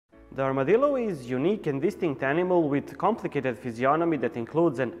The armadillo is a unique and distinct animal with complicated physiognomy that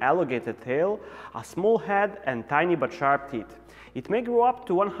includes an elongated tail, a small head and tiny but sharp teeth. It may grow up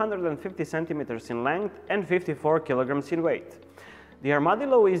to 150 centimeters in length and 54 kilograms in weight. The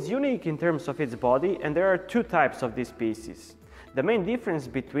armadillo is unique in terms of its body, and there are two types of this species. The main difference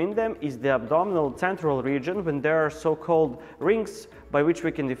between them is the abdominal central region, when there are so-called rings by which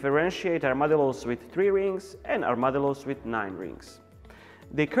we can differentiate armadillos with 3 rings and armadillos with 9 rings.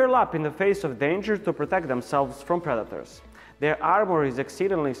 They curl up in the face of danger to protect themselves from predators. Their armor is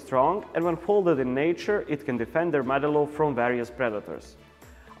exceedingly strong, and when folded in nature, it can defend the armadillo from various predators.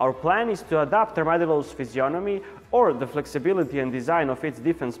 Our plan is to adapt armadillo's physiognomy or the flexibility and design of its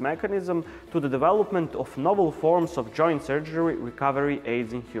defense mechanism to the development of novel forms of joint surgery recovery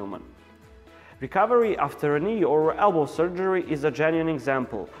aids in human. Recovery after a knee or elbow surgery is a genuine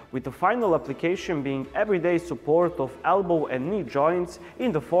example, with the final application being everyday support of elbow and knee joints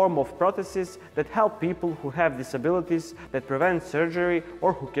in the form of prostheses that help people who have disabilities that prevent surgery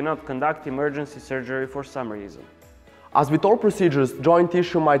or who cannot conduct emergency surgery for some reason. As with all procedures, joint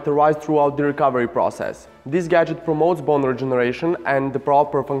tissue might arise throughout the recovery process. This gadget promotes bone regeneration and the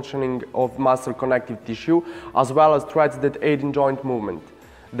proper functioning of muscle connective tissue, as well as threads that aid in joint movement.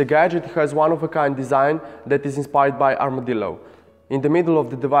 The gadget has one-of-a-kind design that is inspired by armadillo. In the middle of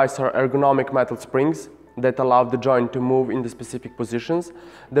the device are ergonomic metal springs that allow the joint to move in the specific positions,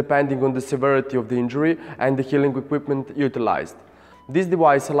 depending on the severity of the injury and the healing equipment utilized. This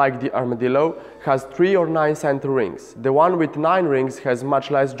device, like the armadillo, has 3 or 9 center rings. The one with 9 rings has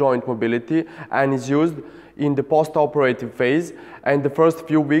much less joint mobility and is used in the post-operative phase and the first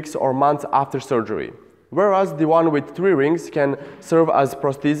few weeks or months after surgery. Whereas the one with 3 rings can serve as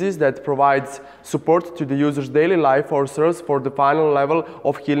prosthesis that provides support to the user's daily life or serves for the final level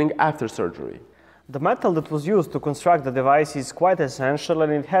of healing after surgery. The metal that was used to construct the device is quite essential,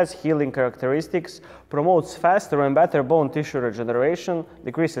 and it has healing characteristics, promotes faster and better bone tissue regeneration,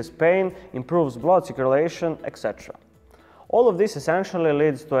 decreases pain, improves blood circulation, etc. All of this essentially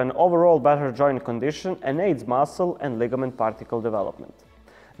leads to an overall better joint condition and aids muscle and ligament particle development.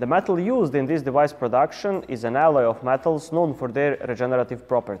 The metal used in this device production is an alloy of metals known for their regenerative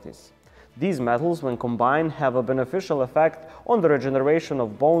properties. These metals, when combined, have a beneficial effect on the regeneration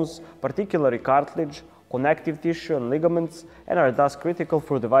of bones, particularly cartilage, connective tissue and ligaments, and are thus critical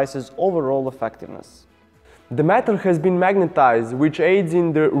for the device's overall effectiveness. The metal has been magnetized, which aids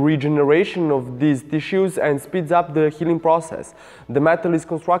in the regeneration of these tissues and speeds up the healing process. The metal is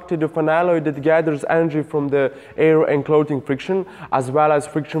constructed of an alloy that gathers energy from the air and clothing friction, as well as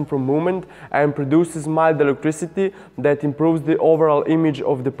friction from movement, and produces mild electricity that improves the overall image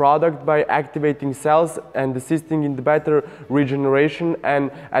of the product by activating cells and assisting in the better regeneration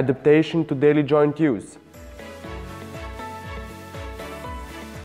and adaptation to daily joint use.